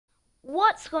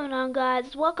What's going on,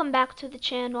 guys? Welcome back to the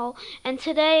channel, and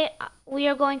today we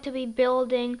are going to be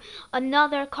building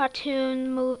another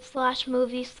cartoon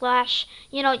movie slash,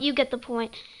 you get the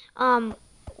point.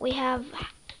 We have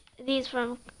these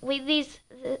from these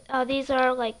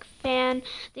are like fan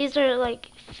this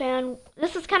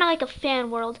is kind of like a fan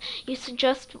world. You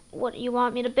suggest what you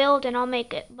want me to build and I'll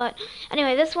make it. But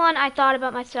anyway, this one I thought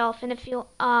about myself, and if you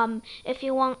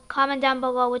want, comment down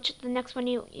below which the next one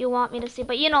you want me to see.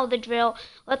 But you know the drill.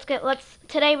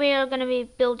 Today we are going to be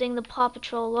building the Paw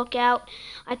Patrol Lookout.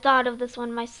 I thought of this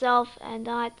one myself, and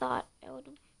I thought it would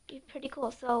be pretty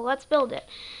cool, so let's build it.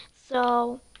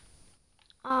 So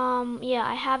yeah,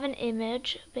 I have an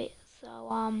image,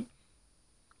 so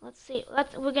let's see.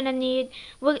 We're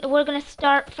gonna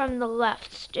start from the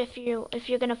left. If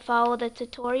you're gonna follow the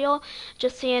tutorial,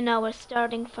 just so you know, we're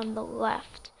starting from the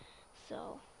left.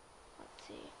 So let's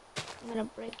see. I'm gonna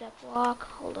break that block.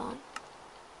 Hold on.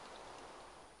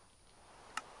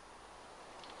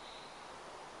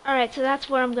 Alright, so that's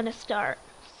where I'm gonna start.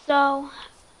 So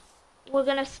we're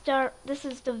gonna start. This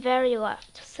is the very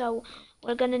left. So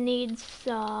we're gonna need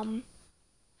some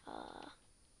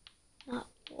not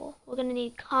wool. We're gonna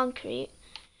need concrete.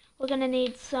 We're gonna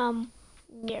need some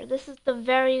here. This is the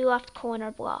very left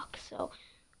corner block. So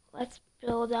let's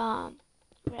build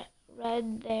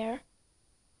red there,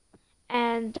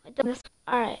 and this.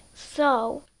 All right.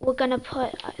 So we're gonna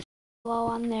put a yellow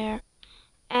on there,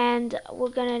 and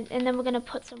then we're gonna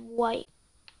put some white.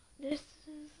 This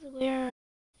is where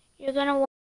you're gonna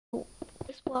want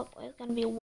this block is gonna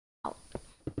be out.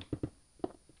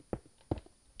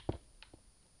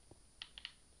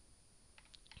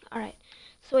 Alright,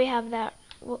 so we have that.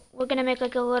 We're gonna make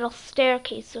like a little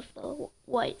staircase of the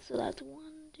white. So that's 1,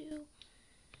 2,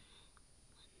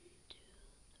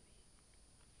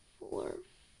 4.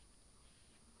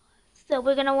 So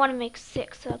we're gonna want to make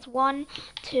 6. So that's 1,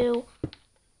 2,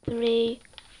 3,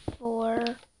 4,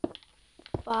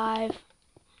 5,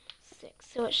 6.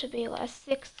 So it should be a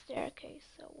 6 staircase.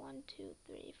 So 1, 2,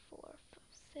 3, 4,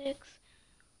 5, 6.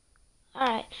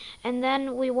 Alright, and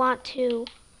then we want to.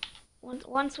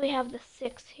 Once we have the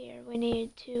 6 here, we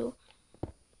need to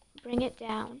bring it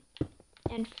down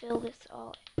and fill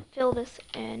this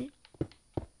in.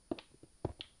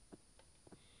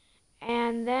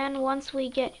 And then once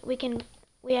we can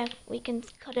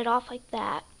cut it off like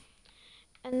that.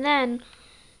 And then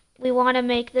we want to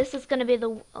make, this is going to be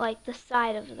the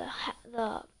side of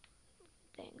the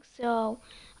thing. So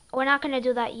we're not going to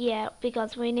do that yet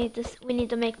because we need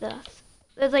to make this.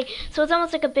 So it's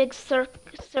almost like a big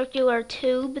circular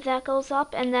tube that goes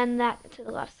up, and then that to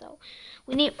the left. So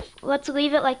let's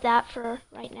leave it like that for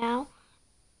right now.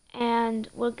 And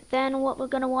then what we're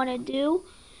gonna want to do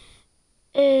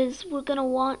is we're gonna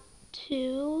want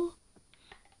to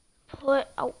put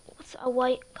a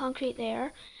white concrete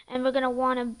there, and we're gonna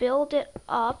want to build it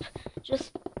up.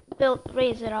 Just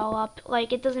raise it all up.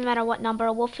 Like, it doesn't matter what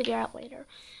number. We'll figure out later.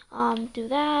 Do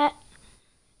that.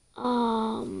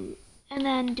 And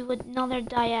then do another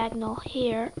diagonal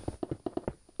here,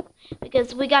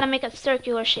 because we gotta make a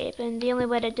circular shape, and the only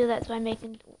way to do that is by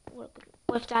making work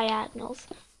with diagonals.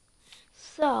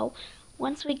 So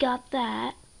once we got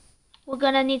that, we're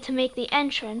gonna need to make the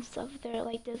entrance of there.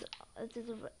 Like there's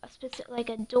a specific, like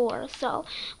a door. So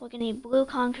we're gonna need blue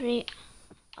concrete.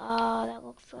 That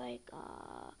looks like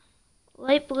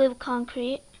light blue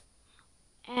concrete,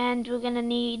 and we're gonna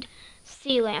need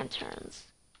sea lanterns.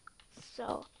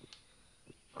 So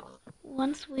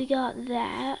once we got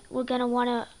that, we're gonna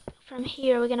wanna, from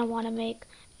here, we're gonna wanna make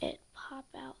it pop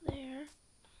out there,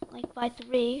 like by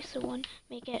 3. So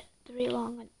make it 3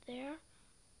 long right there.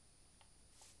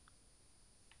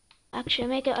 Actually,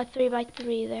 make it a 3 by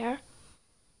 3 there.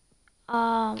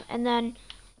 And then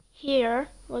here,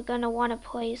 we're gonna wanna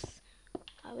place,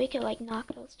 we could like knock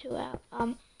those 2 out.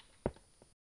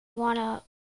 Wanna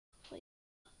place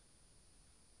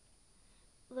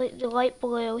the light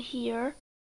blue here.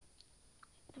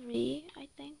 3, I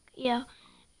think. Yeah.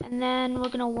 And then we're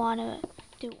gonna wanna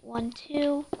do 1,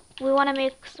 2. We wanna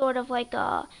make sort of like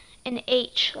an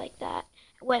H like that,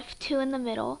 with 2 in the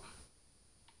middle.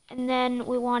 And then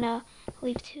we wanna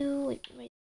leave 2 like right.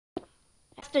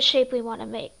 That's the shape we wanna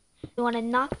make. We wanna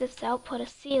knock this out, put a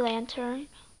sea lantern,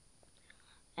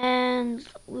 and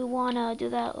we wanna do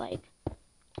that like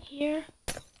here.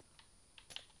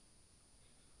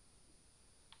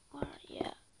 Or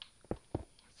yeah.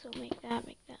 So make that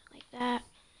like that.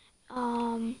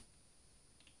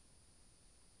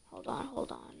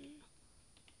 Hold on.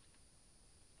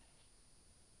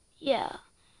 Yeah.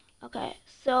 Okay,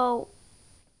 so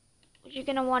what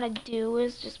you're gonna want to do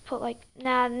is just put like,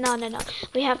 no.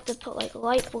 We have to put like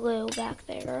light blue back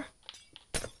there.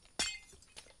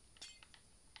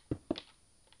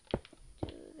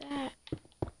 Do that.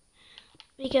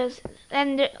 Because,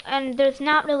 and there's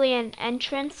not really an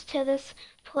entrance to this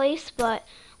place, but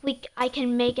I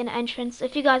can make an entrance.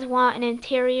 If you guys want an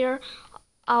interior,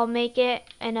 I'll make it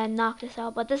and then knock this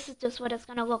out. But this is just what it's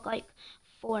gonna look like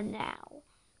for now.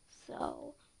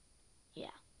 So, yeah.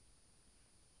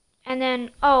 And then,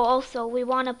 oh, also, we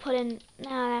want to put in,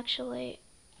 actually,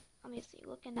 let me see,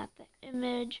 looking at the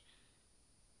image.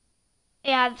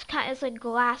 Yeah, it's like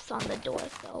glass on the door,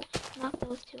 so knock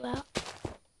those two out.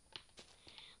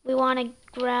 We want to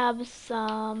grab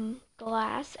some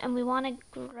glass, and we want to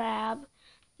grab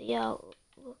the,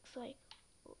 looks like,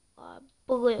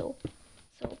 blue.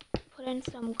 So put in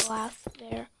some glass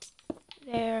there,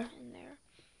 and there.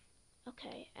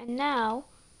 Okay, and now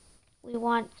we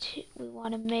want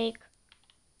to make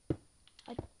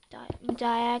a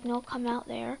diagonal come out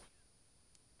there,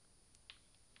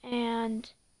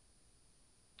 and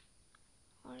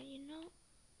or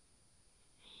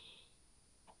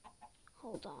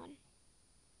hold on.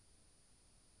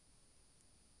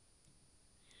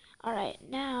 All right,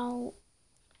 now,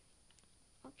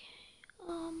 okay,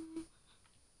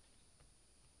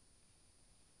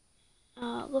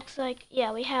 looks like,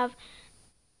 yeah, we have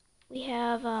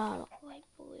light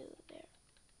blue there.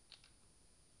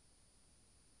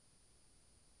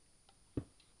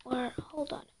 Or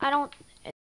hold on, I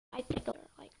think I'll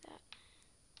like that.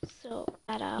 So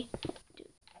that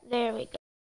there we go.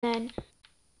 Then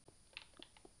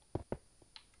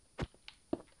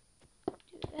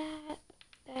do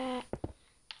that,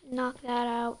 knock that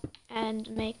out, and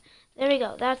make. There we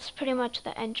go. That's pretty much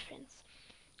the entrance.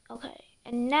 Okay,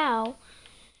 and now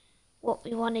what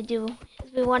we want to do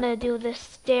is we want to do this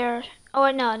stair. Oh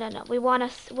no. We want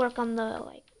to work on the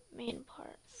like main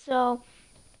part. So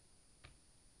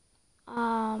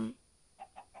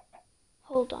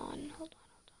hold on.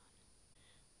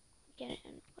 Get it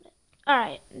and put it. All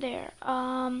right, there.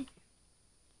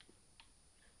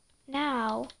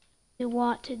 Now we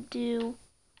want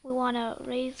to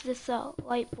raise this up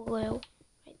light blue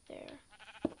right there.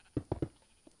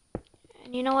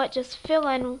 And you know what? Just fill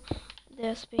in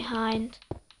this behind.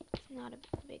 It's not a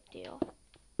big deal.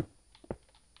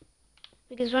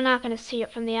 Because we're not going to see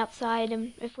it from the outside,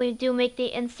 and if we do make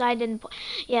the inside, and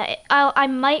yeah, I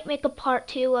might make a part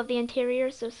 2 of the interior,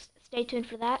 so stay tuned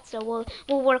for that. So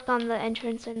we'll work on the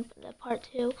entrance in the part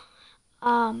 2.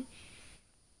 Yeah.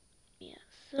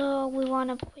 So we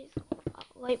want to place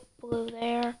light blue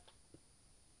there.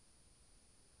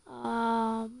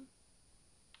 And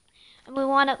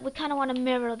we kind of want to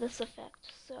mirror this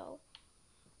effect. So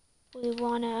we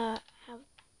want to have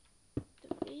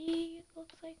 3. It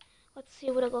looks like. Let's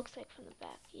see what it looks like from the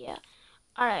back. Yeah.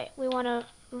 Alright, we want to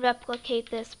replicate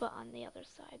this, but on the other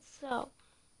side. So,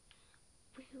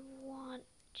 we want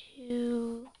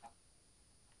to...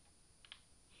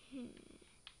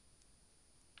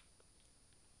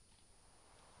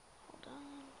 Hold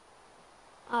on.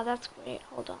 Oh, that's great.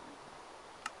 Hold on.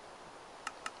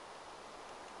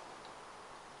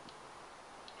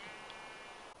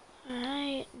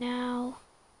 Alright, now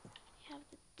we have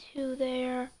the 2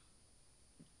 there.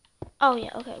 Oh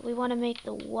yeah, okay, we want to make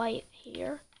the white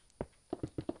here.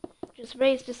 Just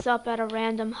raise this up at a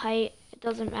random height. It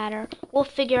doesn't matter. We'll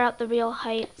figure out the real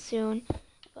height soon.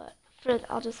 But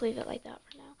I'll just leave it like that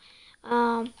for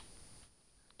now.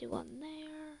 Do one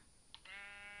there.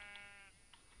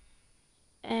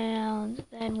 And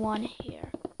then one here.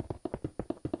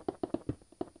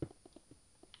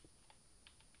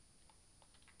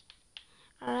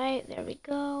 Alright, there we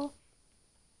go.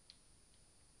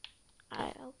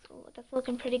 Alright, that's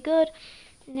looking pretty good.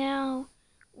 Now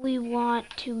we want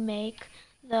to make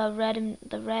the red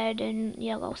and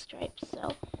yellow stripes.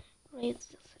 So raise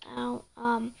this out.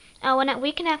 And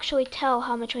we can actually tell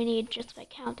how much we need just by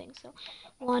counting. So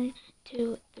 1,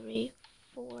 2, 3,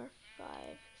 4, 5,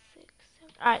 6,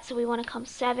 7. Alright, so we want to come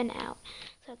 7 out.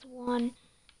 So that's 1,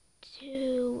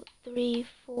 2, 3,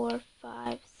 4,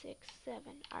 5, 6, 7.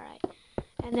 Alright.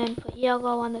 And then put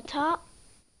yellow on the top.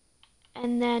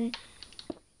 And then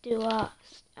do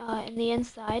in the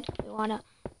inside, we want to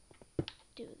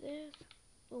do this.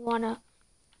 We want to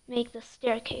make the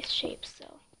staircase shape,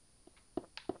 so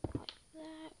like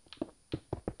that,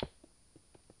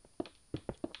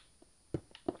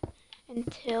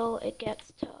 until it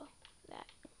gets to that.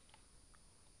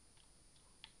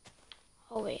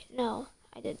 Oh wait, no,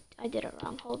 I did it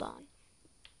wrong. Hold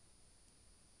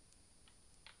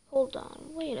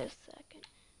on, wait a second.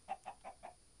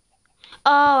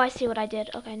 Oh, I see what I did.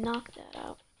 Okay, knock that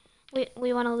out.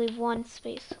 we want to leave one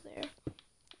space there.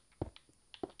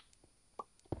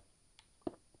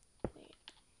 Wait.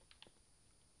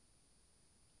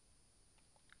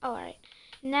 Alright,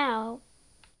 now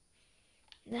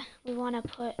we want to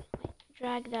put, like,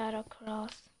 drag that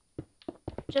across.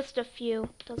 Just a few,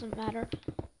 doesn't matter.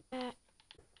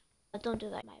 Don't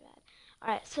do that, my bad.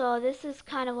 Alright, so this is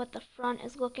kind of what the front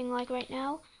is looking like right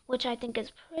now, which I think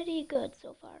is pretty good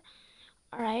so far.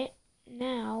 Alright,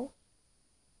 now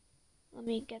let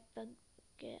me get a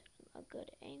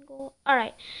good angle.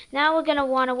 Alright, now we're gonna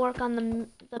want to work on the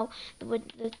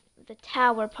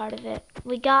tower part of it.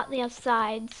 We got the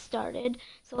sides started,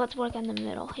 so let's work on the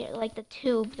middle here, like the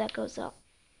tube that goes up.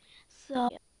 So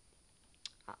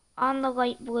on the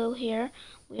light blue here,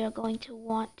 we are going to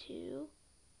want to,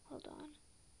 hold on.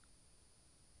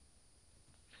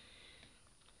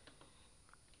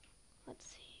 Let's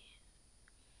see.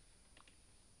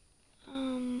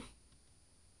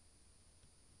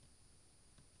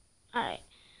 Alright,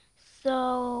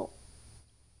 so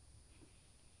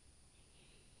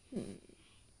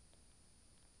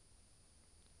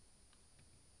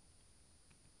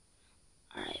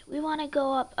alright, we want to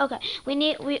go up. Okay,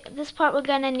 this part we're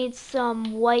gonna need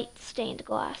some white stained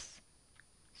glass.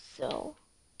 So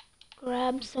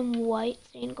grab some white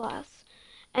stained glass,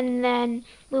 and then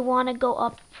we want to go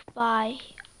up by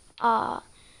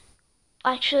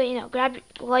actually, grab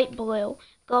light blue,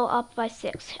 go up by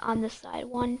 6 on this side.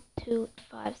 1, 2,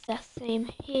 5. The same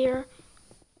here.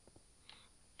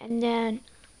 And then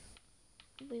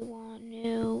we want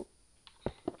to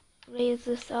raise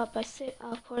this up by 6,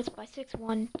 of course, by 6.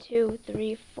 1, 2,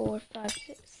 3, 4, 5,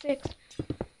 6.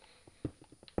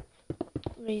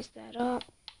 Raise that up.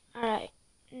 Alright,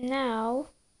 now,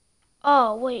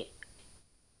 oh, wait.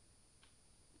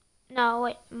 No,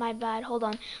 wait, my bad, hold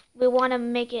on. We want to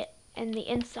make it in the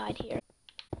inside here.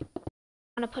 I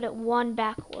want to put it 1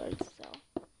 backwards, so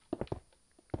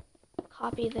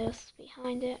copy this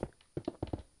behind it,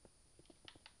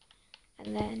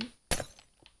 and then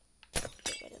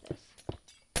get rid of this.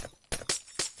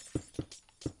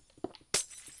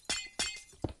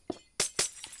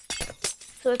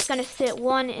 So it's going to sit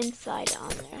 1 inside on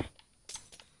there.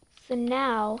 So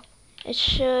now it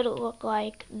should look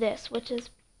like this, which is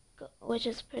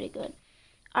pretty good.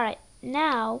 Alright,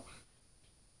 now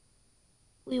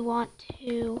we want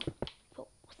to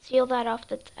seal that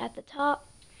off at the top,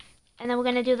 and then we're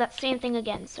going to do that same thing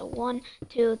again. So 1,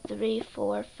 2, 3,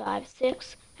 4, 5,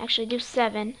 6. Actually do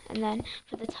 7, and then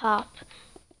for the top,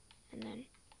 and then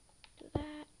do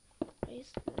that.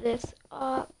 Raise this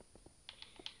up.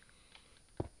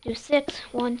 Do 6.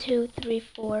 1, 2, 3,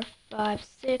 4, 5,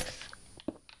 6.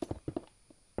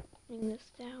 Bring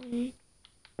this down.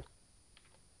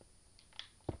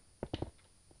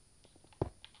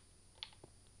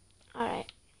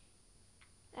 Alright.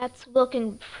 That's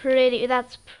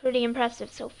pretty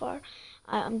impressive so far.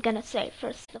 I'm gonna say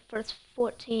the first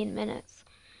 14 minutes.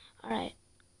 Alright.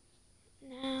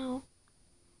 Now,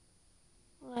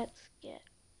 let's get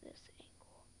this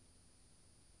angle.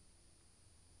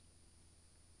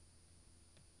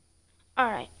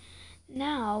 Alright.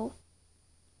 Now,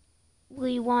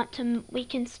 we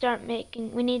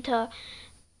need to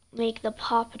make the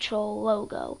Paw Patrol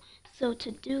logo. So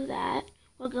to do that,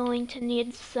 we're going to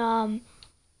need some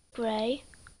gray.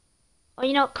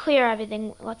 Or clear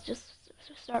everything. Let's just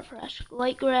start fresh.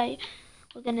 Light gray.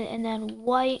 And then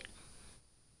white.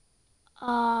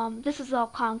 This is all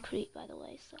concrete, by the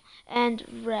way. So, and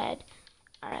red.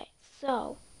 Alright,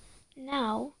 so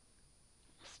now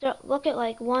look at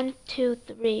like 1, 2,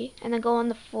 3, and then go on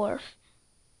the 4th.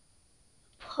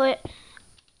 Put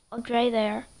a gray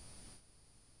there,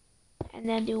 and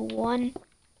then do 1,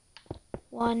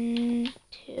 1,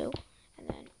 2, and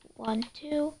then 1,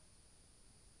 2.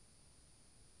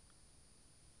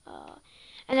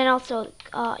 And then also,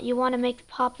 you want to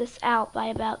pop this out by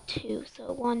about 2.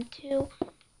 So 1, 2,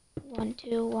 1,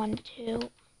 2, 1, 2.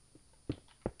 Hold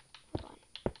on.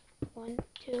 1,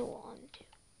 2, 1, 2.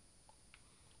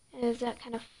 And is that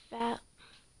kind of fat?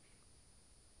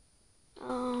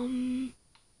 Oh,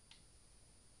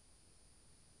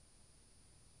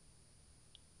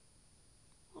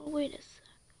 wait a sec.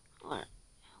 Alright,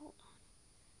 hold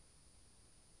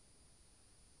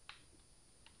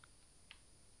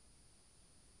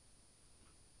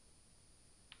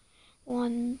on.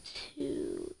 1,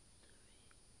 2, 3.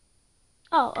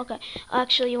 Oh, okay.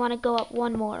 Actually, you want to go up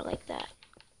 1 more like that.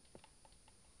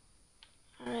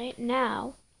 Alright,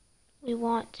 now we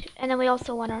want to, and then we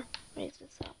also want to raise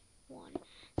this up 1.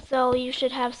 So you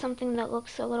should have something that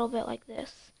looks a little bit like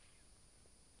this.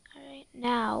 Alright,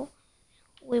 now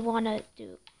we want to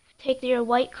take your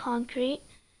white concrete,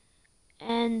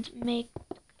 and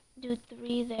do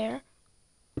 3 there.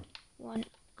 1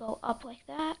 go up like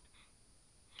that.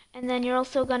 And then you're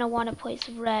also going to want to place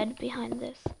red behind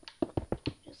this.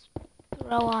 Just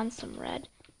throw on some red.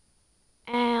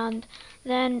 And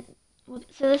then,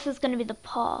 so this is going to be the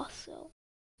paw. So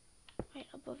right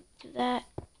above, do that,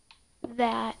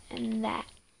 that, and that.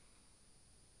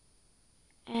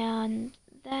 And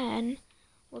then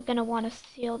we're going to want to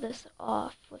seal this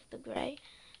off with the gray.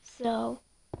 So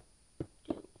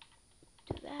do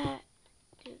that,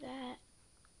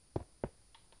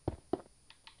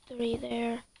 3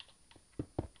 there,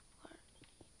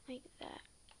 like that.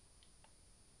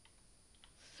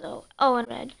 So, oh, and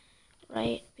red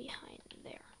right behind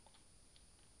there.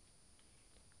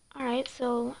 Alright,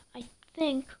 so I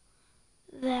think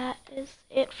that is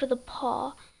it for the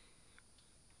paw.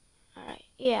 Alright,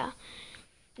 yeah.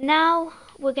 Now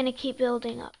we're going to keep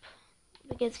building up.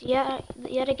 Because yet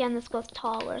again this goes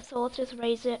taller, so let's just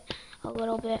raise it a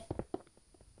little bit.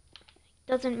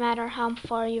 Doesn't matter how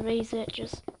far you raise it,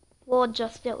 just we'll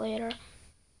adjust it later.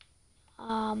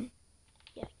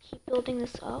 Yeah, keep building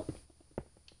this up.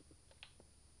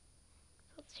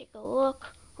 Let's take a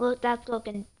look. Look, that's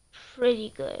looking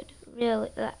pretty good.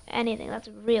 Really, that's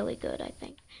really good, I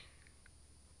think.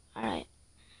 Alright,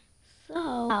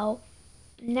 so now,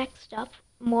 next up,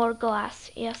 more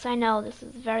glass. Yes, I know, this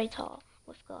is very tall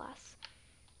with glass.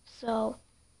 So,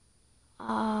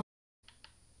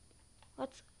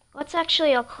 let's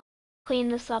actually clean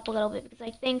this up a little bit, because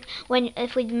I think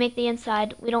if we make the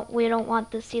inside, we don't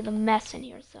want to see the mess in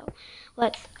here. So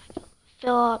let's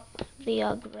fill up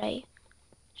the gray.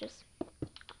 Just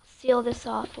seal this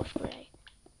off with gray.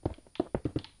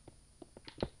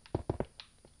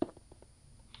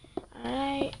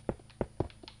 Alright,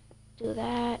 do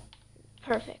that.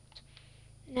 Perfect.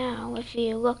 Now if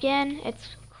you look in,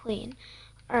 it's clean.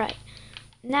 Alright,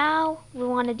 now we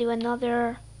want to do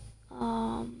another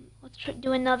let's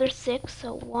do another 6.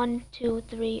 So 1, 2,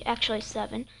 3, actually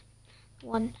 7.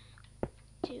 1,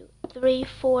 2, 3,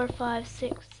 4, 5,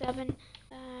 6, 7.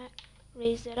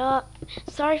 Raise it up.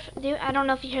 Sorry, I don't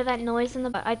know if you hear that noise in the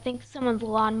back. I think someone's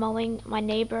lawn mowing, my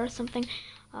neighbor or something.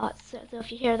 So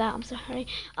if you hear that, I'm sorry.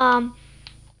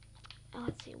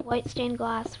 Let's see, white stained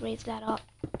glass. Raise that up.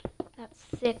 That's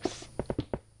 6.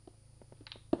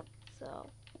 So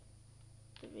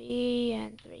 3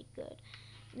 and 3, good.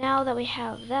 Now that we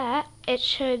have that, it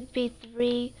should be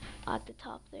 3 at the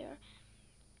top there.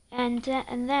 And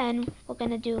then we're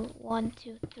going to do 1,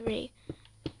 2, 3.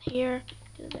 Here,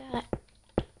 do that.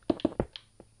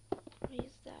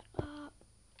 Raise that up.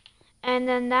 And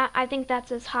then I think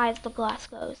that's as high as the glass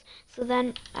goes. So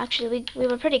then, actually, we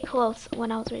were pretty close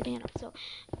when I was reading it up. So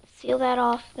seal that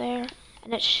off there,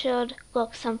 and it should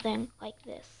look something like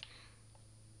this.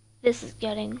 This is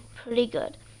getting pretty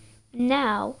good.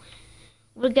 Now,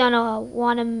 we're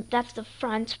gonna that's the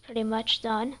front pretty much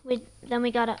done. Then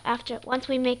we gotta, once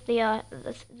we make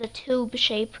the tube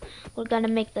shape, we're gonna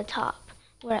make the top,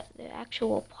 where the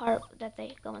actual part that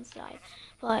they go inside.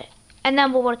 And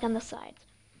then we'll work on the sides.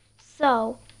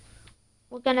 So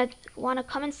we're gonna wanna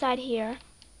come inside here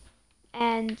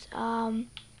and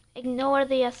ignore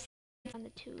the on the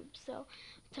tube. So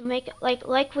to make it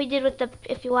like we did with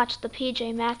if you watch the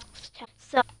PJ Masks test.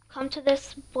 So come to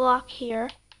this block here.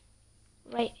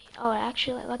 Right. Oh,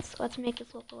 actually, let's make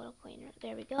this look a little cleaner.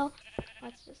 There we go.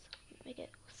 Let's just make it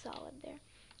solid there.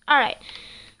 All right.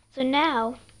 So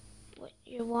now, what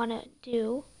you want to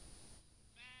do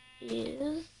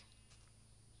is,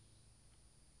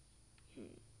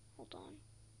 hold on.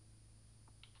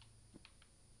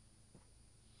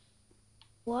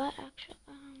 What actually?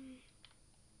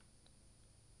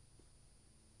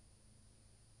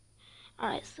 All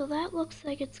right. So that looks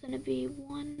like it's gonna be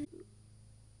 1,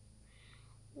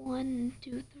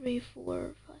 2, 3,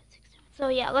 4, 5, 6, 7. So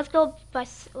yeah, let's go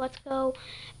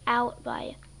out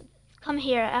by. Come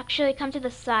here. Actually, come to the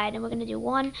side, and we're gonna do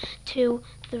 1, 2,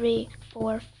 3,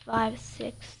 4, 5,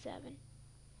 6, 7.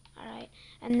 All right,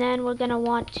 and then we're gonna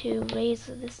want to raise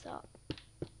this up.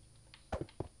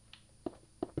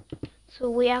 So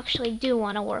we actually do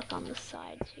want to work on the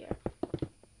sides here.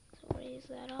 So raise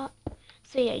that up.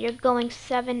 So yeah, you're going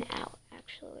 7 out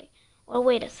actually. Or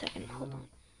wait a second, hold on.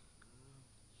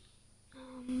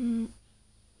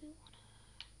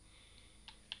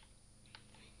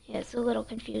 Yeah, it's a little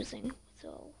confusing.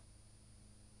 So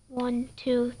 1,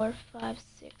 2, 4, 5,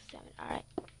 6, 7. Alright.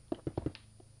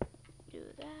 Do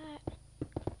that.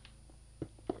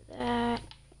 Do that.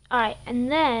 Alright,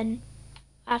 and then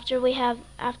after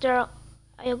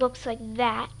it looks like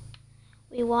that,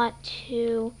 we want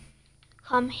to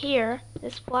come here,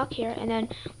 this block here, and then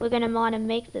we're gonna want to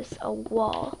make this a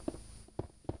wall.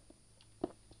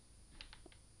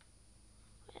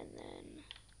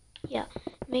 yeah,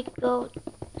 make go.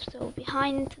 So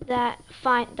behind that,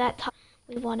 find that top.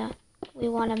 We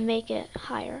wanna make it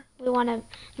higher. We wanna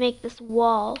make this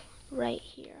wall right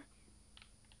here.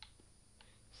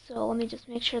 So let me just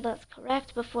make sure that's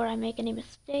correct before I make any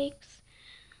mistakes.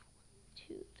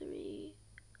 2, 3,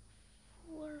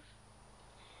 4.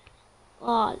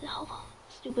 Oh, no.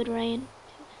 Stupid rain.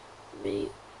 2, 3,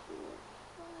 4,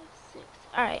 5, 6.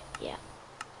 All right, yeah.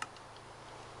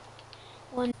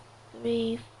 1,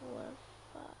 3, 4,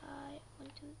 5. 1,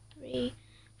 2, 3,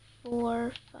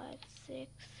 4, 5,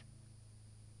 6.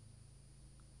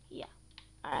 Yeah.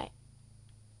 All right.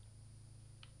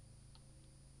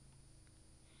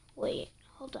 Wait.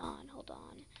 Hold on.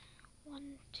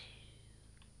 1, 2.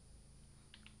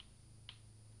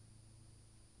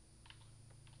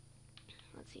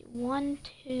 Let's see. 1,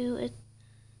 2,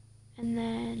 and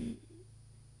then.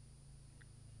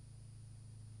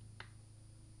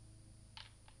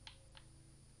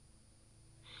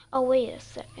 Oh, wait a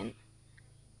second.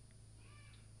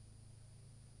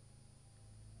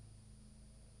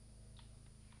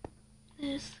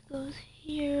 This goes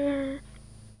here.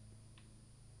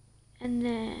 And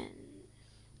then.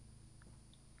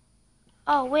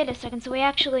 Oh, wait a second. So we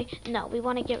actually. No, we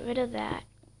want to get rid of that.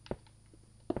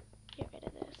 Get rid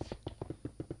of this.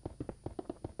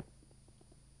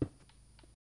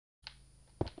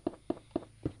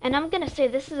 And I'm gonna say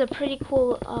this is a pretty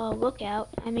cool lookout.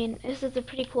 I mean, this is a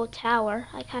pretty cool tower.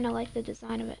 I kind of like the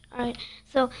design of it. Alright,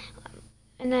 so,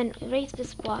 and then erase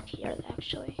this block here,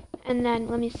 actually. And then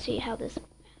let me see how this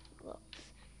looks.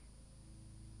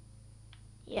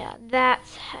 Yeah,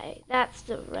 that's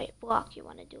the right block you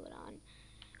want to do it on.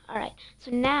 Alright,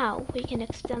 so now we can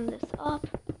extend this up.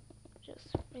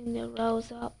 Just bring the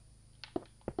rows up.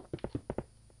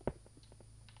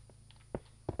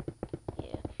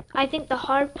 I think the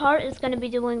hard part is going to be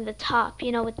doing the top,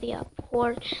 you know, with the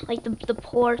porch, like the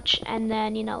porch, and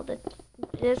then, you know, this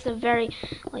is a very,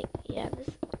 like, yeah,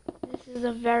 this is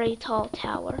a very tall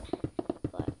tower.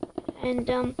 But, and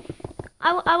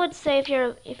I would say if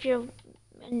you're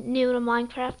new to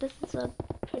Minecraft, this is a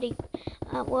pretty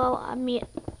well,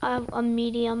 a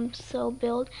medium so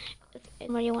build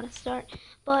where you want to start.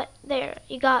 But there,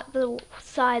 you got the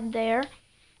side there.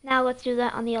 Now let's do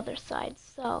that on the other side.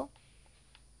 So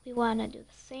we want to do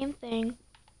the same thing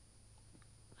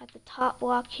at the top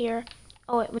block here.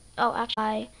 Oh wait, oh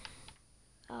actually,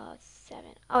 7.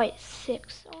 Oh wait,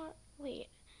 6. Or wait,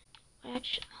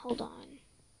 actually, hold on.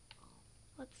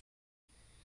 Let's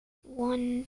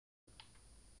 1,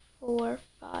 4,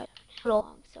 5.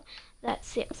 Long. So that's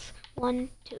 6. 1,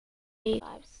 2, 3,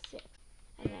 5, 6,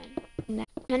 and then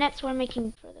the next we're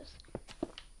making for this.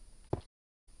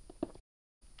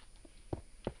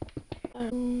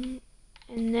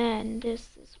 And then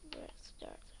this is where it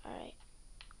starts. Alright.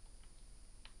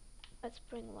 Let's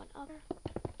bring one up.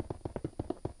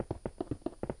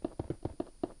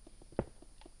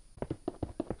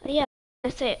 Yeah, I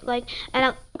say like,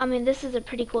 and I mean this is a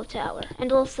pretty cool tower.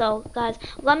 And also, guys,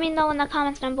 let me know in the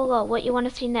comments down below what you want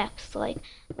to see next. Like,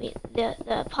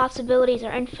 the possibilities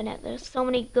are infinite. There's so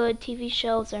many good TV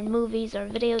shows or movies or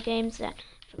video games that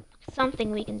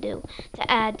something we can do to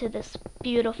add to this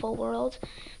beautiful world,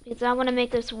 because I want to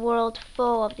make this world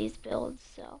full of these builds.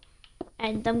 So,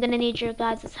 and I'm gonna need your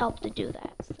guys' help to do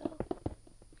that. So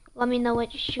let me know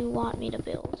what you want me to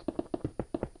build.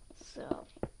 So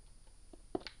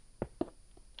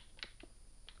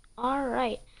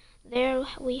alright, there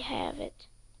we have it.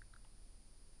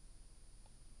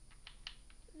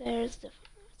 There's the,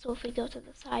 so if we go to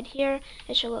the side here,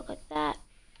 it should look like that.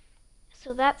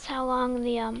 So that's how long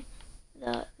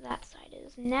that side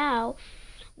is. Now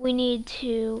we need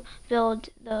to build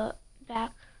the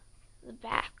back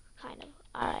kind of.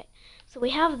 Alright, so we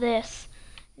have this.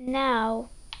 Now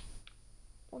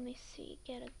let me see,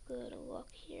 get a good look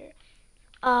here.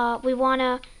 We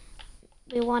wanna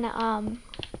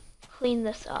clean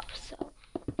this up. So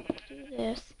do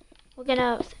this. We're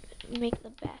gonna make the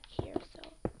back here.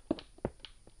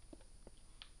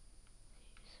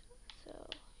 So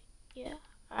yeah.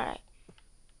 Alright.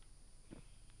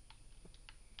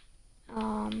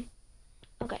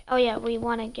 Okay. Oh yeah, we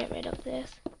want to get rid of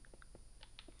this.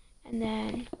 And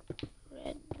then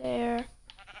red there.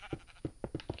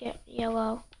 Get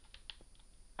yellow.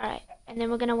 Alright. And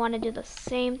then we're going to want to do the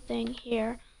same thing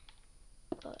here.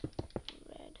 But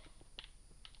red.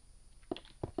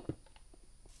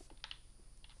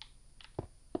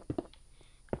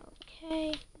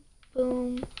 Okay.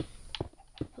 Boom.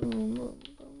 Boom, boom,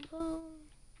 boom, boom.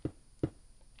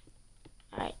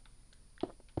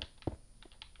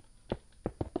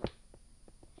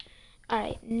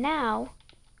 Alright, now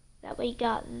that we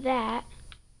got that,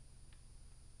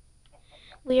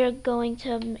 we are going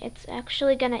to, it's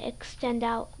actually going to extend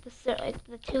out,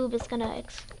 the tube is going to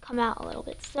come out a little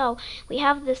bit. So we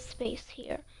have this space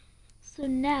here. So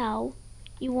now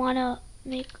you want to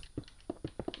make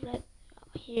that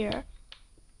here,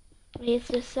 raise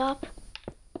this up.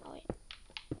 Oh, wait.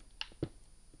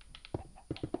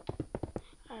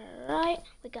 Alright,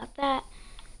 we got that.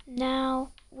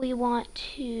 Now we want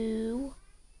to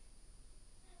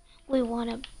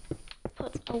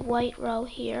put a white row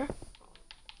here.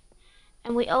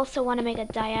 And we also want to make a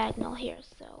diagonal here,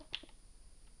 so,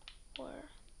 or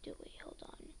do we? Hold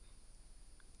on.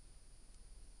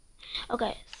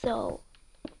 Okay, so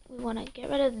we want to get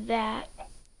rid of that,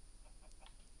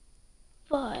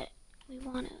 but we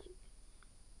want to,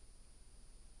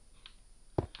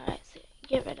 alright, so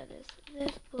get rid of this,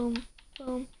 boom,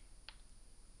 boom.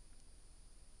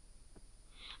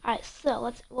 Alright,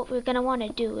 so what we're going to want to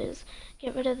do is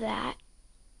get rid of that,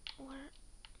 or,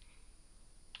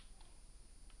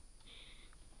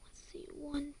 let's see,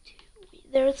 1, 2,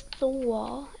 there's the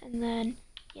wall, and then,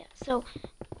 yeah, so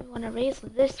we want to raise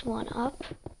this one up.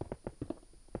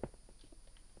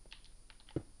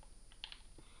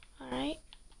 Alright,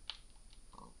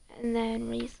 and then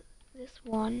raise this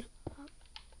one up.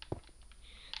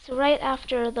 So right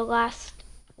after the last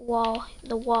wall,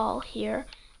 the wall here,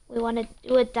 we want to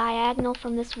do a diagonal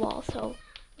from this wall. So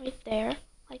right there,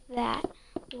 like that,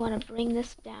 we want to bring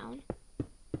this down,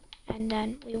 and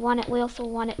then we also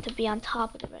want it to be on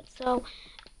top of the red. So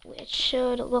it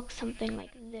should look something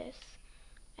like this,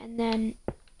 and then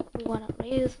we want to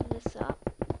raise this up.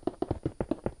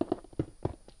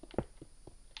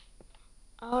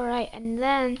 Alright, and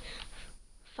then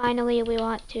finally we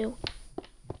want to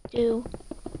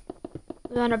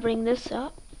bring this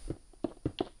up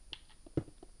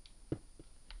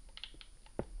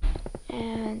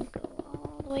and go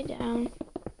all the way down.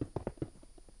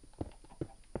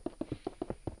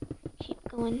 Keep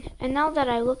going. And now that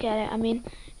I look at it, I mean,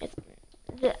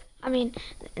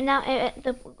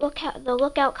 the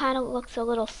lookout kind of looks a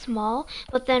little small,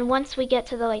 but then once we get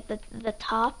to the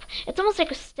top, it's almost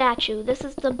like a statue. This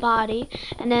is the body,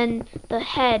 and then the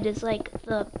head is like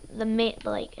the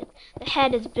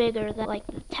head is bigger than like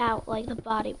the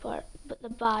body part, but the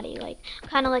body, like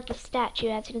kind of like the statue.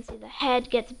 As you can see, the head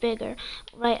gets bigger,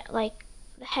 right? Like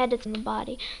the head is in the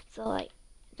body. So like,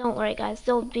 don't worry, guys.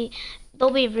 There'll be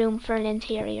room for an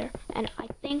interior, and I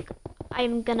think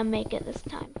I'm gonna make it this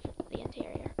time for the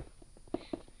interior.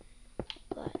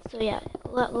 But so yeah,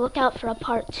 look out for a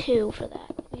part 2 for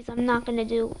that, because I'm not gonna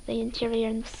do the interior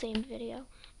in the same video.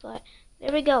 But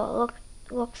there we go.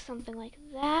 It looks something like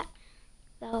that.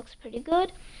 That looks pretty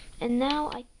good. And now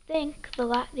I think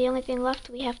the only thing left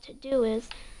we have to do is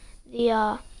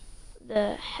the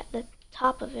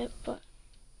top of it. But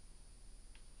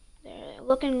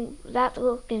that's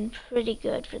looking pretty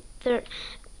good for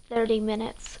 30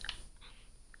 minutes.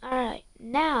 Alright,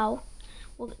 now,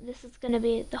 this is going to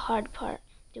be the hard part,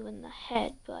 doing the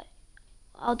head, but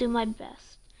I'll do my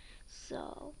best.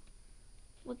 So,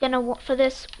 we're going to, for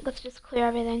this, let's just clear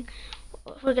everything.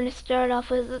 We're going to start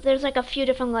off with, there's like a few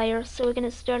different layers, so we're going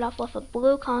to start off with a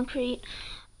blue concrete,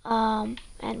 and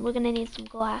we're going to need some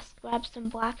glass. Grab some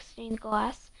black stained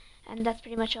glass, and that's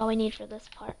pretty much all we need for this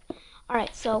part.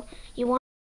 Alright, so, you want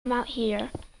to come out here,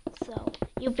 so,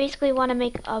 you basically want to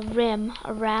make a rim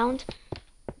around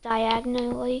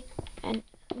diagonally and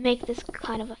make this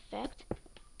kind of effect.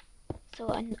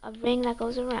 So a ring that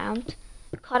goes around,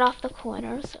 cut off the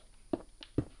corners,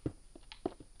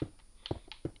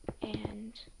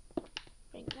 and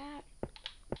bring that.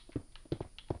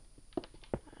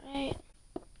 Alright,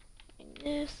 bring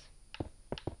this.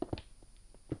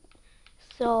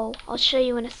 So I'll show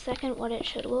you in a second what it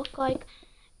should look like,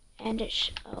 and it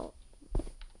should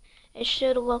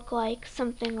look like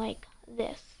something like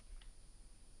this.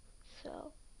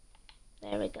 So,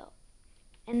 there we go.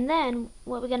 And then,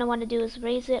 what we're going to want to do is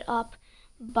raise it up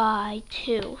by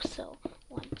 2. So,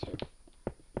 1, 2.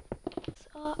 It's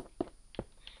up.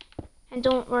 And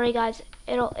don't worry, guys.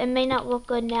 It may not look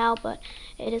good now, but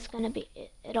it is going to be,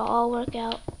 it'll all work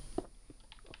out.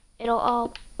 It'll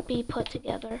all be put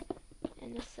together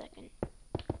in a second.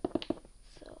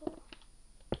 So,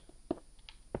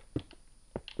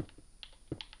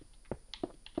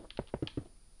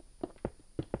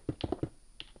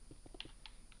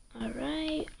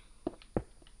 alright.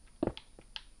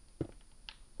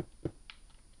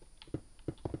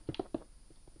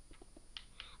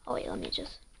 Oh wait, let me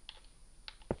just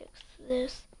fix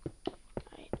this.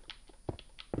 Alright.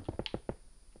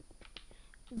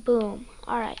 Boom.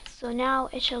 Alright, so now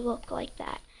it should look like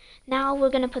that. Now we're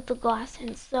going to put the glass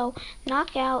in. So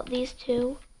knock out these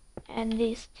two and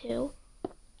these two.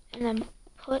 and then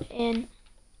put in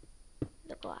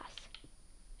the glass.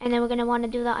 And then we're going to want to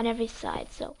do that on every side.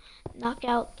 So knock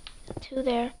out 2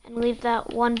 there and leave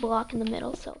that 1 block in the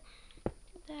middle. So do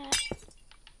that.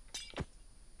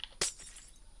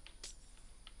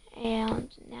 And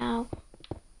now,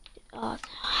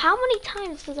 how many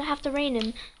times does it have to rain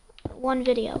in one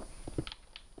video?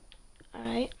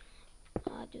 Alright,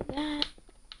 do that,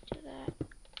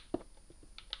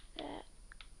 that,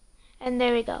 and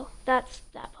there we go. That's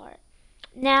that part.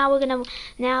 Now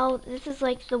now this is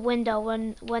like the window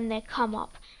when they come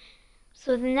up.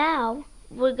 So now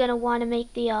we're gonna want to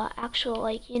make the actual,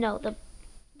 like, you know,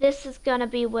 this is gonna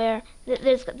be where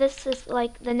this is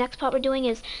like the next part we're doing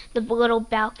is the little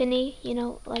balcony, you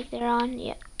know, like they're on.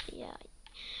 Yeah.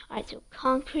 Alright, so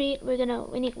concrete. We're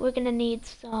gonna need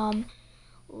some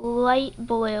light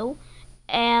blue,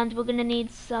 and we're gonna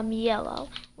need some yellow.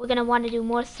 We're gonna want to do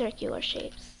more circular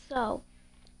shapes. So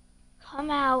come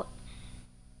out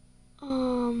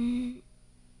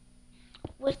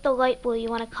with the light blue. You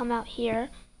want to come out here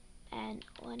and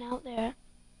 1 out there,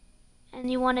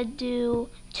 and you want to do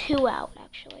 2 out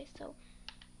actually. So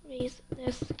raise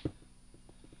this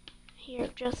here,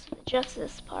 just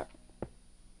this part,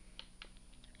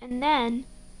 and then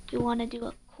you want to do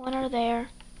a corner there.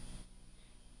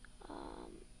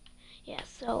 Yeah,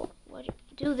 so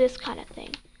do this kind of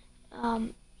thing.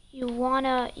 You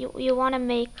wanna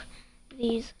make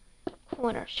these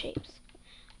corner shapes,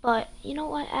 but you know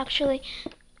what? Actually,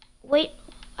 wait.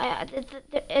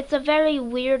 It's a very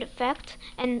weird effect,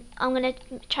 and I'm gonna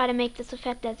try to make this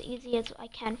effect as easy as I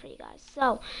can for you guys.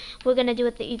 So we're gonna do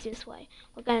it the easiest way.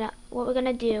 What we're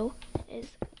gonna do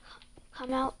is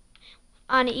come out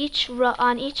on each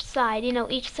side. You know,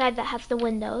 each side that has the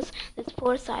windows. There's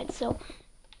 4 sides, so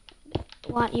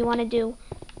you want to do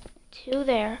 2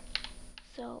 there.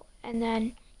 So, and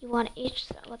then you want each.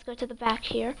 Let's go to the back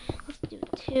here. Let's do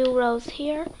 2 rows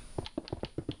here.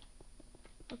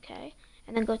 Okay,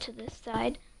 and then go to this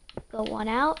side. Go 1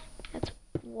 out. That's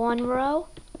 1 row,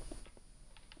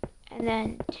 and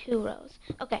then 2 rows.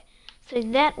 Okay, so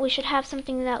then we should have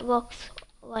something that looks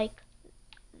like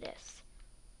this.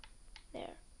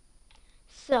 There.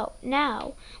 So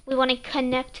now we want to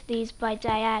connect these by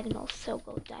diagonals. So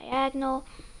go diagonal,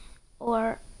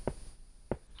 or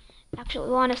actually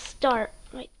we want to start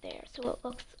right there. So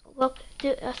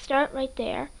it start right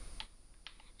there,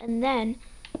 and then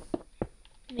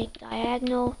make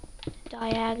diagonal,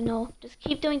 diagonal. Just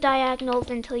keep doing diagonals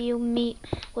until you meet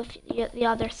with the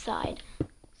other side.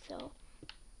 So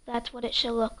that's what it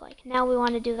should look like. Now we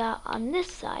want to do that on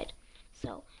this side.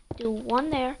 So do 1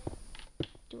 there,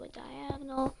 do a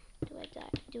diagonal, do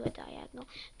a diagonal,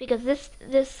 because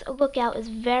this lookout is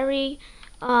very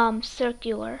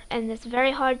circular, and it's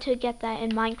very hard to get that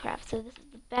in Minecraft. So this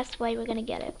is the best way we're gonna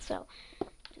get it. So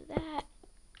do that,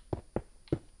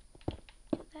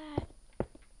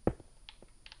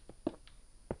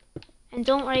 and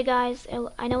don't worry, guys.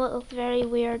 I know it looks very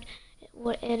weird.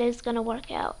 It is gonna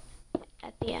work out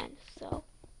at the end. So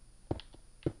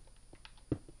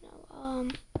no,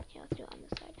 yeah, let's do it on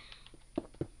this side.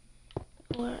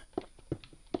 Or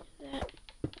that.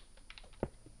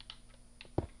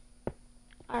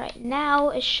 Alright, now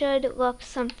it should look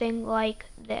something like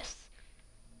this.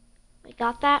 We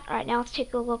got that? Alright, now let's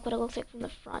take a look what it looks like from the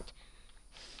front.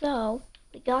 So,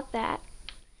 we got that.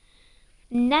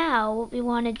 Now, what we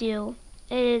want to do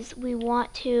is we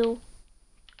want to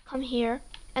come here,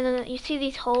 and then you see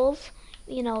these holes,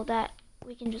 you know, that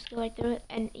we can just go right through it,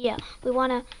 and yeah, we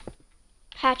want to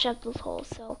patch up those holes.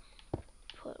 So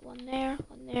put 1 there,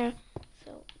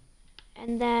 so,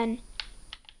 and then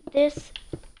this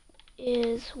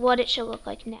is what it should look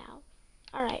like now.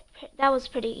 Alright, that was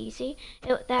pretty easy.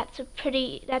 That's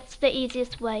the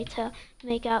easiest way to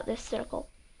make out this circle.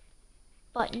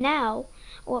 But now,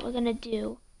 what we're gonna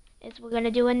do is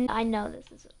I know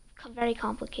this is very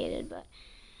complicated, but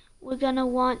we're gonna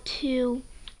want to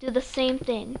do the same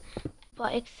thing,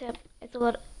 but except it's a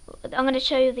little. I'm gonna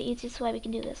show you the easiest way we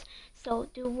can do this. So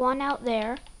do 1 out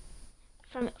there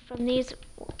from these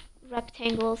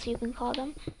rectangles, you can call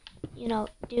them. You know,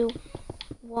 do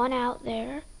 1 out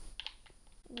there,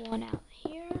 1 out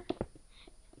here,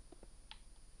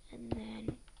 and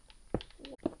then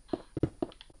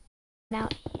 1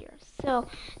 out here. So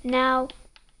now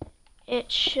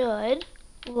it should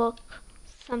look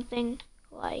something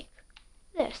like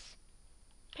this.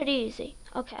 Pretty easy.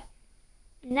 Okay.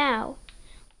 Now,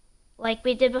 like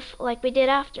we did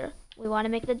after, we want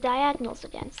to make the diagonals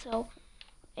again. So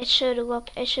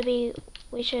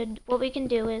what we can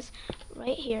do is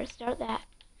right here, start that,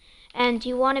 and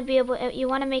you want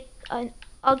to make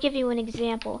I'll give you an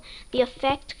example. The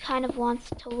effect kind of wants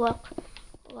to look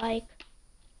like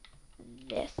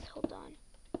this. Hold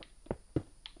on.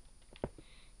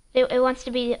 It wants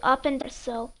to be up and down,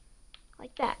 so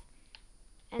like that.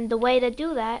 And the way to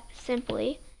do that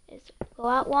simply is go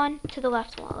out one to the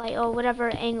left one, like, or whatever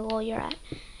angle you're at,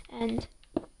 and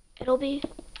it'll be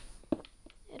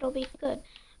good.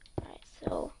 Alright,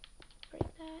 so break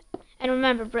that, and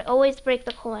remember, always break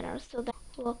the corners so that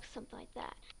it looks something like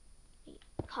that.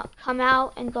 Come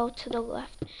out and go to the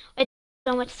left. It depends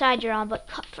on which side you're on, but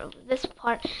cut from this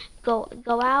part, go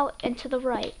out and to the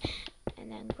right,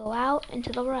 and then go out and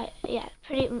to the right. Yeah,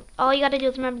 all you gotta do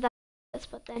is remember that.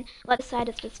 But then left side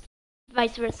is just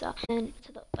vice versa, and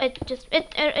to the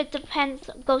it depends.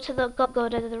 Go to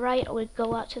the right, or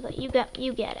go out to the you get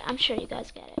it. I'm sure you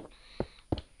guys get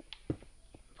it.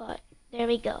 But there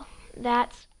we go.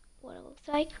 That's what it looks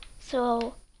like.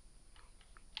 So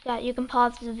you can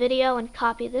pause the video and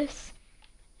copy this,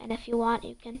 and if you want,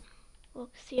 you can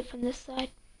see it from this side.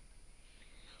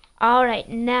 All right,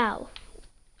 now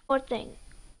more thing.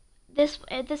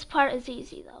 This part is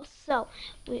easy though. So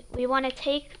we want to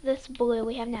take this blue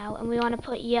we have now, and we want to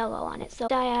put yellow on it. So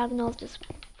diagonals, just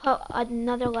put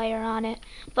another layer on it,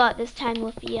 but this time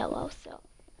with yellow. So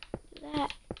do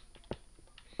that.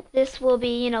 This will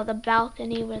be, the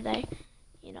balcony where they,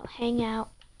 hang out.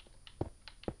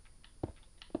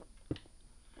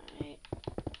 Alright.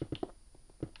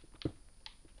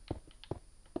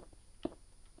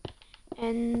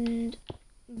 And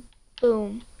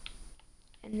boom.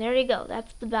 And there you go.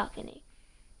 That's the balcony.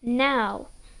 Now,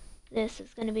 this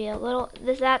is going to be a little.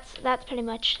 That's pretty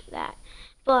much that.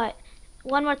 But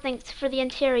one more thing for the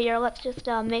interior. Let's just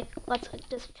fill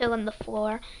in the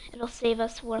floor. It'll save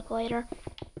us work later.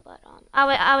 But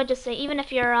I would just say, even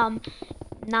if you're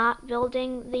not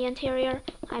building the interior,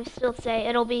 I still say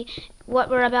it'll be what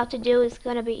we're about to do is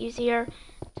going to be easier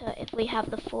if we have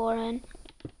the floor in.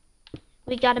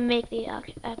 We got to make the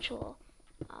actual.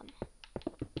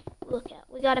 Look at.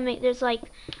 We gotta make. There's like,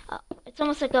 it's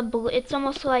almost like a blue. It's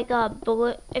almost like a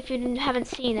blue. If you haven't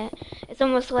seen it, it's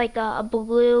almost like a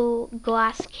blue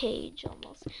glass cage.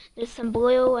 Almost. There's some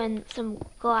blue and some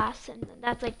glass, and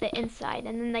that's like the inside.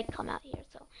 And then they come out here.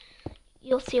 So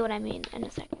you'll see what I mean in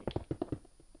a second.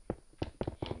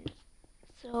 And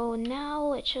so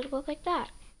now it should look like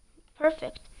that.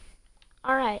 Perfect.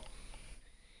 All right.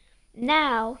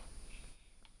 Now,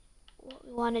 what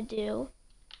we want to do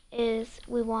is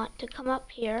we want to come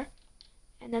up here,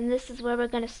 and then this is where we're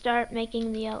going to start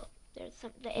making the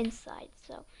inside,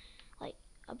 so like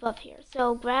above here.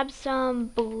 So grab some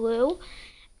blue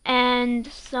and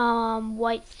some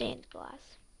white stained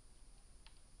glass.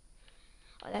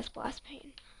 Oh, that's glass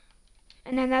pane.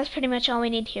 And then that's pretty much all we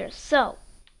need here. So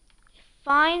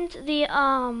find the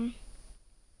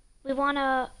we want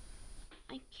to,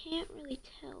 I can't really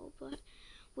tell, but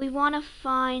we want to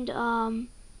find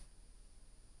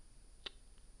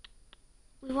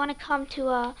we want to come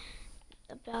to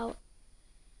about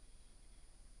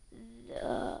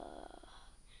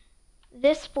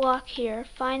this block here.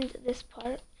 Find this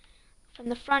part from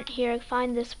the front here.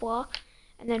 Find this block,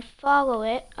 and then follow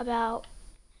it about.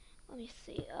 Let me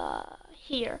see.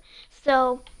 Here.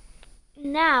 So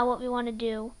now what we want to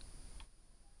do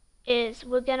is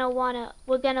we're gonna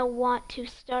want to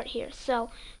start here.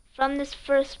 So from this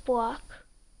first block,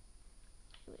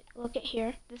 look at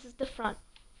here. This is the front.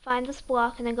 Find this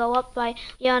block and then go up by.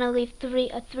 You want to leave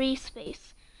a 3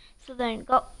 space. So then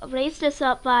go raise this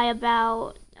up by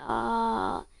about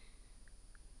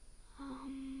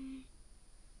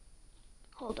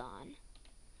hold on.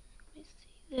 Let me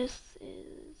see. This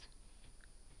is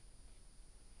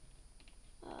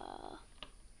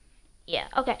yeah,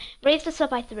 okay. Raise this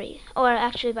up by 3, or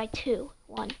actually by 2.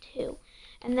 1, 2,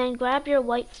 and then grab your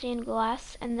white stained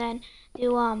glass and then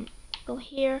do go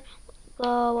here.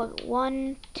 Go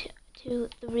 1, 2,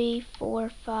 3, 4,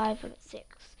 5,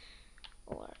 6,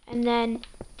 and then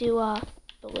do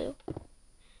blue.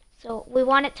 So we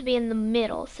want it to be in the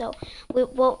middle. So we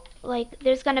will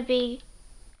there's gonna be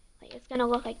it's gonna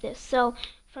look like this. So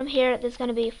from here there's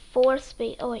gonna be 4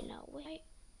 space. Oh wait, no, wait.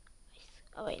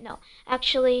 Oh wait, no.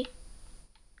 Actually,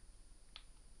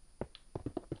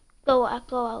 go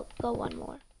one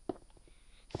more.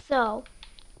 So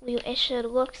it should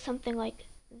look something like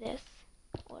this.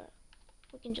 Or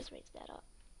we can just raise that up.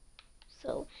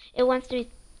 So it wants to be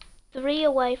 3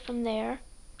 away from there,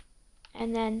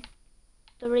 and then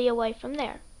 3 away from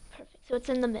there. Perfect. So it's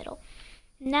in the middle.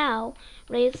 Now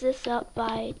raise this up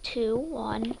by 2.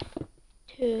 1,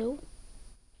 2,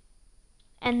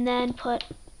 and then put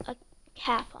a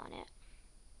cap on it.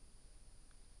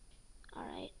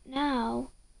 Alright,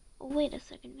 now wait a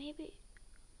second, maybe.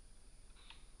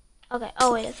 Okay,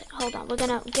 oh wait a second, hold on. We're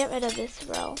gonna get rid of this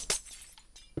row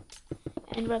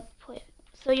and replace.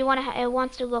 So you want to, it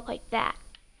wants to look like that.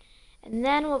 And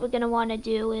then what we're gonna want to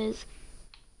do is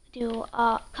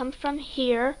come from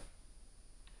here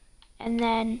and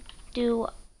then do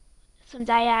some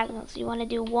diagonals. You want to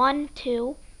do 1,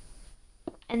 2,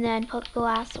 and then put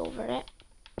glass over it.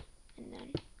 And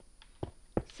then,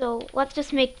 so let's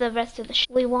just make the rest of the shape.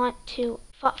 We want to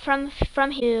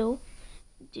from here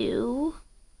do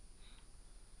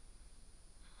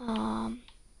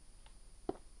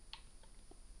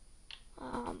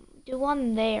do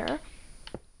one there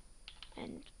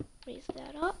and raise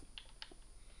that up,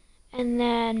 and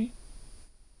then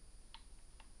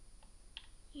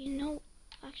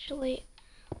actually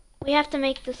we have to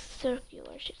make this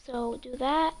circular shape, so do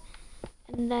that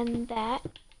and then that,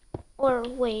 or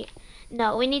wait,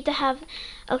 no, we need to have,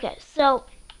 okay, so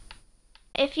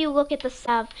if you look at the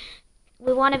sub,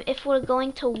 we want to, if we're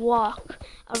going to walk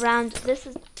around, this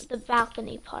is the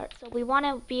balcony part, so we want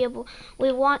to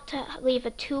leave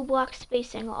a 2-block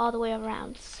spacing all the way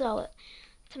around. So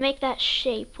to make that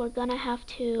shape, we're gonna have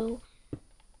to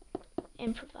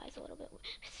improvise a little bit.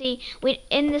 See,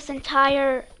 in this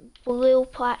entire blue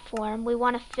platform, we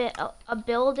want to fit a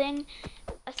building,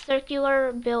 a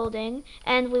circular building,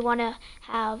 and we want to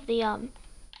have the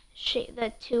shape,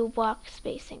 the 2-block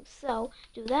spacing. So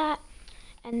do that,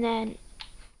 and then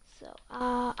so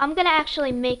I'm gonna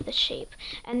actually make the shape,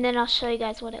 and then I'll show you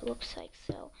guys what it looks like.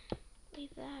 So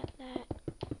leave that,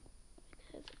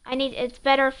 because it's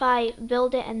better if I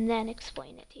build it and then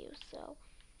explain it to you. So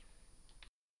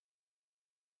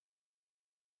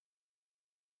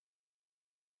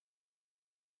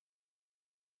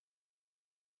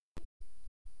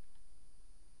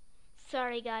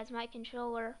sorry guys, my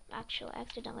controller actually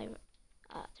accidentally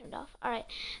turned off. Alright,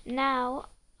 now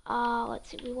let's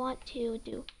see, we want to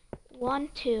do 1,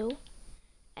 2,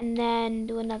 and then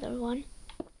do another one,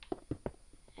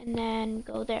 and then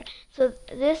go there. So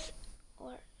this,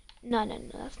 or no,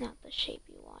 that's not the shape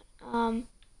you want.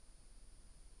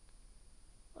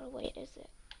 Or wait, is it?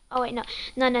 Oh wait, no.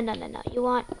 You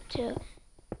want to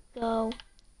go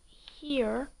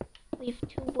here, leave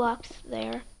 2 blocks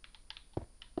there,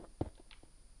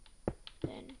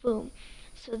 then boom.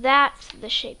 So that's the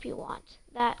shape you want.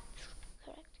 That's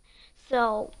correct.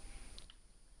 So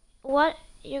what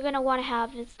you're gonna want to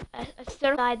have is a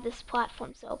circle inside this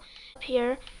platform. So up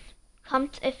here, come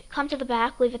to the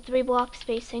back, leave a 3-block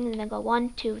spacing, and then go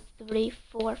 1, 2, 3,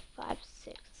 4, 5,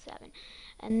 6, 7,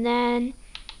 and then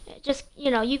just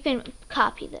you can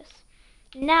copy this.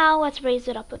 Now let's raise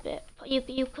it up a bit.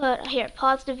 You could here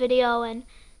pause the video and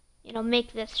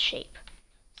make this shape.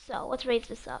 So let's raise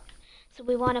this up. So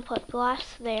we want to put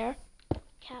glass there,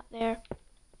 cap there,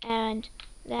 and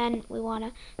then we want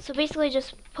to, so basically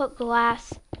just put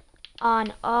glass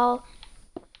on all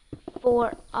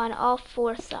 4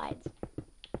 sides.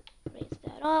 Raise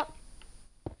that up,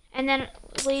 and then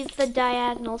leave the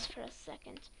diagonals for a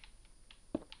second.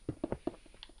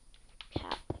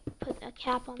 Put a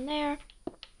cap on there,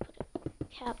 put a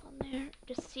cap on there,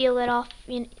 just seal it off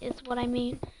is what I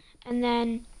mean, and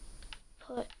then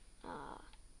put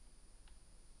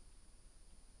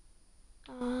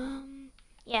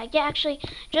yeah, actually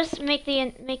just make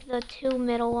the 2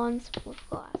 middle ones with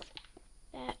glass.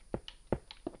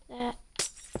 That.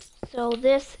 So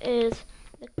this is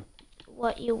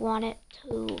what you want it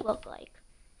to look like.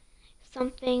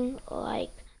 Something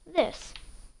like this.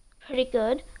 Pretty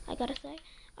good, I gotta say.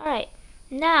 Alright,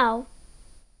 now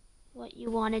what you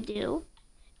want to do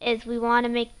is we want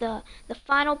to make the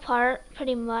final part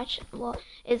pretty much,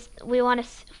 is we want to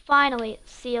finally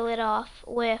seal it off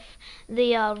with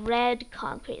the red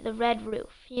concrete, the red roof,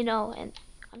 and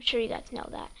I'm sure you guys know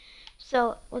that.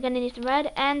 So we're going to need some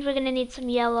red, and we're going to need some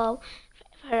yellow,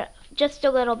 for just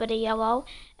a little bit of yellow,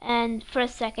 and for a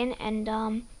second, and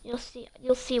you'll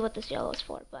see what this yellow is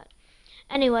for. But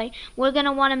anyway, we're going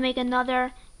to want to make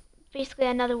basically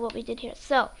another what we did here.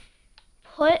 So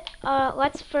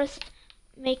let's first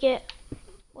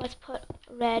let's put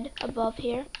red above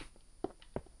here.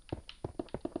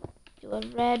 Do a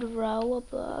red row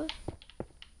above.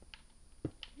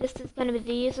 This is going to be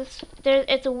the easiest.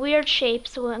 It's a weird shape,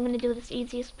 so I'm going to do this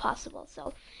easiest possible.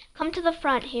 So come to the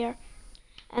front here,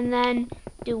 and then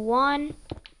do 1,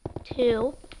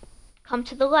 2. Come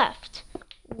to the left.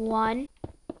 1,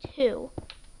 2.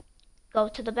 Go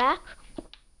to the back.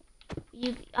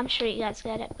 I'm sure you guys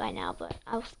get it by now, but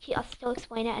I'll still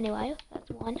explain it anyway. That's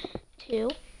 1, 2.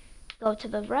 Go to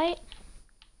the right.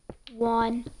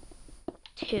 1,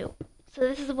 2. So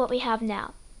this is what we have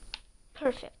now.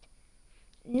 Perfect.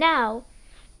 Now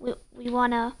we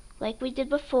wanna, like we did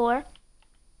before,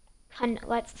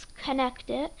 let's connect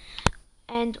it,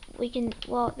 and we can,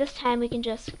 well, this time we can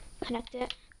just connect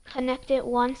it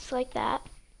once like that,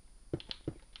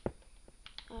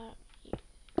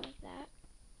 like that.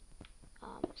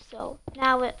 So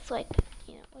now it's like,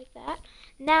 like that.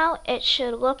 Now it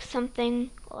should look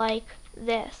something like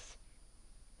this.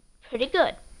 Pretty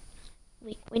good.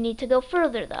 We need to go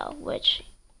further though, which,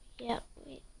 yeah,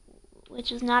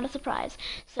 which is not a surprise.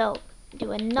 So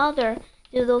do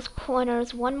those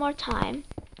corners one more time.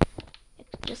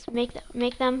 Just make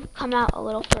them come out a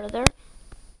little further.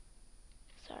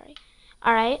 Sorry.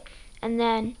 All right, and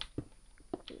then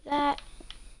do that.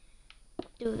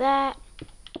 Do that.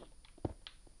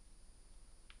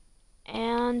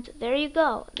 And there you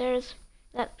go. That's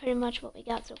pretty much what we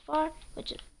got so far,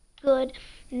 which is good.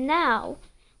 Now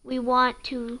we want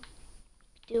to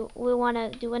do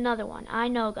another one. I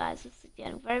know, guys, this is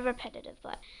getting very repetitive,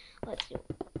 but let's do.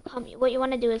 What you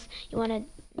want to do is you want to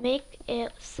make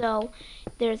it so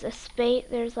there's a space.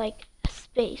 There's like a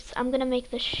space. I'm gonna make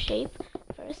the shape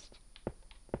first.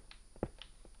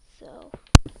 So,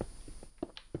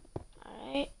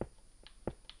 all right.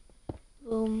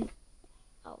 Boom.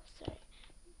 Oh, sorry.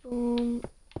 Boom,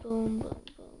 boom, boom,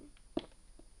 boom.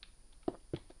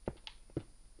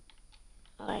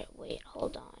 Alright, wait,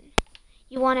 hold on.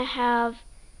 You want to have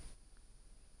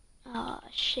a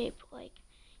shape like,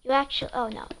 oh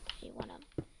no, you want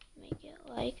to make it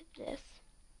like this.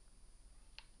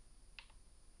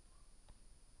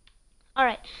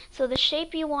 Alright, so the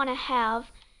shape you want to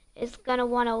have is going to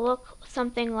want to look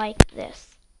something like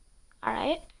this.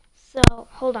 Alright, so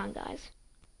hold on, guys.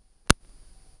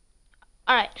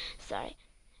 Alright, sorry.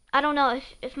 I don't know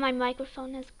if my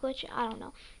microphone is glitchy. I don't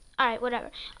know. Alright,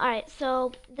 whatever. Alright,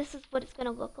 so this is what it's going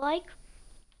to look like.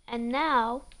 And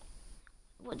now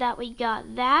that we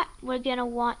got that, we're going to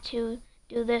want to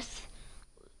do this.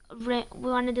 We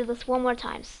want to do this one more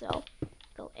time. So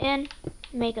go in,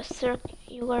 make a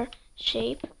circular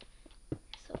shape.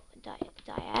 So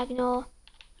diagonal.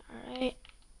 Alright.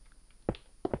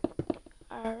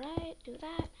 Alright, do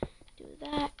that. Do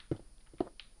that.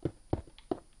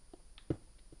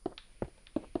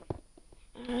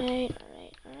 Alright.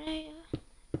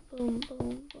 Boom, boom,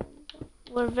 boom, boom.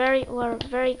 We're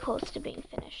very close to being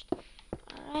finished.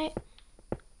 Alright.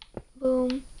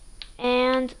 Boom.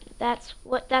 And that's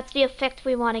the effect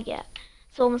we want to get.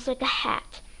 So almost like a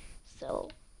hat. So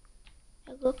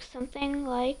it looks something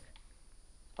like,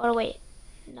 or wait,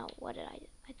 no, what did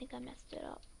I think I messed it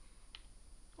up.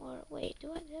 Or wait,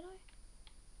 did I?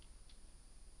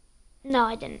 No,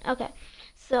 I didn't. Okay.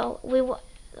 So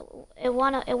it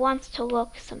wants to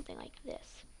look something like this.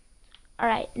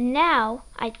 Alright, now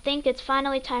I think it's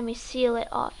finally time we seal it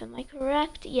off. Am I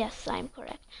correct? Yes, I'm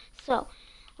correct. So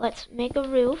let's make a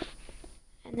roof.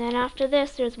 And then after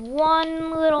this, there's one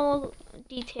little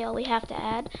detail we have to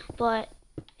add, but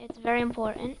it's very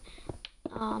important.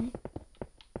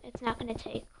 It's not going to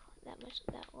take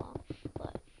that long,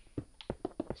 but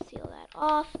seal that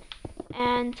off.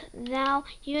 And now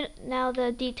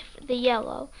the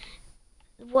yellow.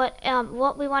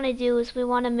 What we want to do is we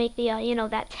want to make the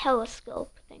that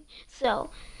telescope thing. So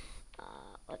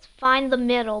let's find the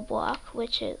middle block,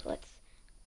 which is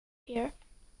here.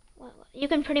 Well, you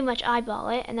can pretty much eyeball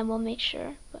it, and then we'll make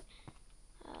sure. But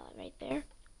right there.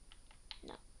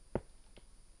 No.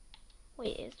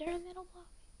 Wait, is there a middle block?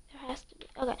 There has to be.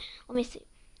 Okay, let me see.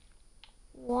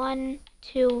 1,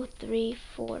 2, 3,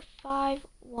 4, 5.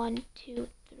 1, 2,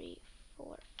 3,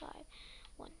 4, 5.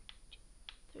 1, 2,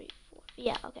 3, 4.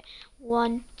 Yeah, okay.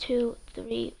 1, 2,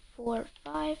 3, 4,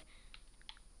 5.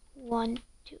 1,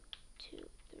 2, 3,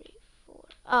 4.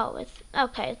 Oh, it's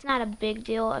okay. It's not a big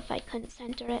deal if I couldn't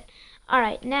center it.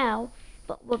 Alright, now,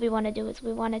 but what we want to do is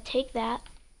we want to take that,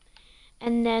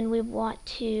 and then we want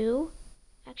to,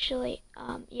 actually,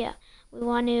 yeah, we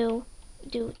want to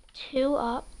do 2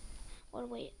 up, or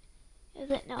wait, is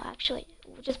it? No, actually,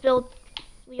 we'll just build,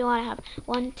 we want to have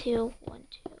 1, 2, 1,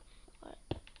 2, or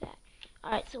that.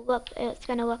 Alright, so look, it's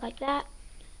going to look like that,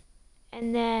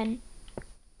 and then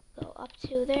go up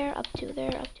to there, up to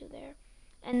there, up to there,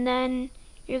 and then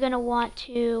you're going to want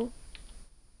to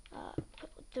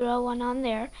throw one on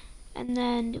there, and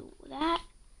then do that,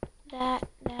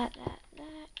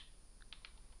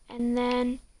 and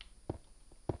then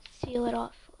seal it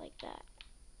off like that.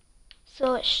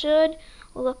 So it should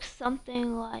look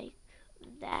something like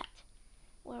that.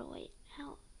 Or wait,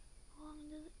 how long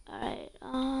does it?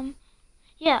 Alright,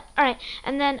 yeah, alright.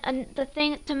 And then the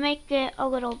thing to make it a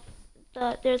little,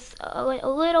 there's a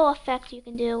little effect you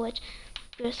can do, which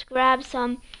just grab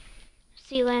some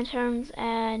sea lanterns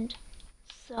and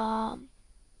some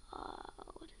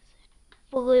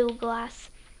blue glass.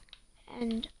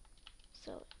 And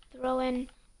so throw in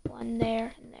one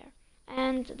there and there.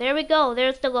 And there we go.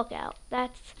 There's the lookout.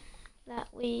 That's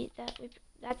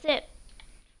it.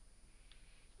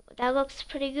 That looks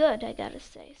pretty good, I gotta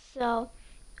say. So,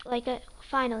 like,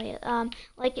 finally,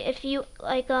 like if you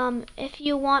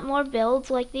want more builds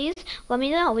like these, let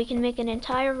me know. We can make an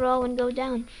entire row and go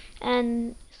down.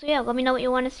 And so yeah, let me know what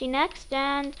you want to see next,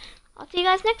 and I'll see you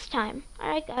guys next time. All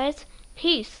right, guys,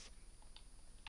 peace.